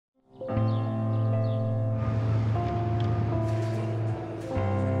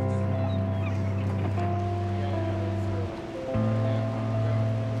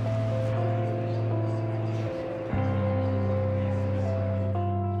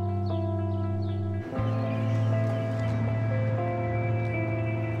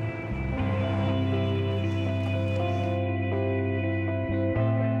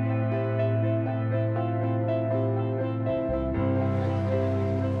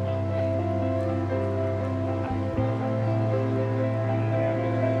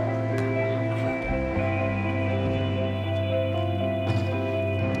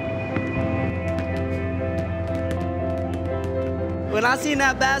When I seen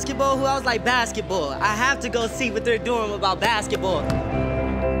that basketball hoop, I was like, basketball. I have to go see what they're doing about basketball.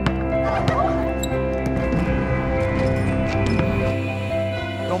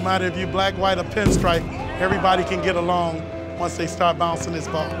 No matter if you're black, white, or pinstripe, everybody can get along once they start bouncing this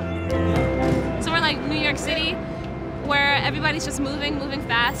ball. So we're like New York City, where everybody's just moving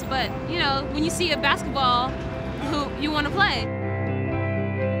fast, but you know, when you see a basketball hoop, you want to play.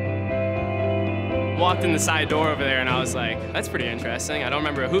 Walked in the side door over there and I was like, that's pretty interesting. I don't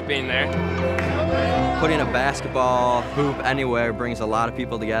remember a hoop being there. Putting a basketball hoop anywhere brings a lot of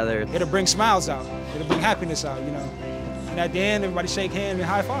people together. It'll bring smiles out. It'll bring happiness out, you know. And at the end, everybody shake hands and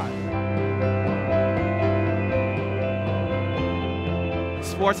high five.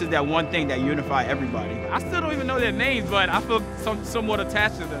 Sports is that one thing that unifies everybody. I still don't even know their names, but I feel somewhat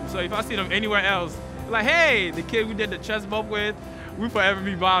attached to them. So if I see them anywhere else, like, hey, the kid we did the chest bump with, we forever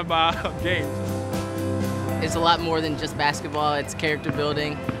be bound by games. It's a lot more than just basketball. It's character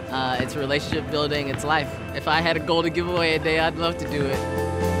building, it's relationship building, it's life. If I had a goal to give away a day, I'd love to do it.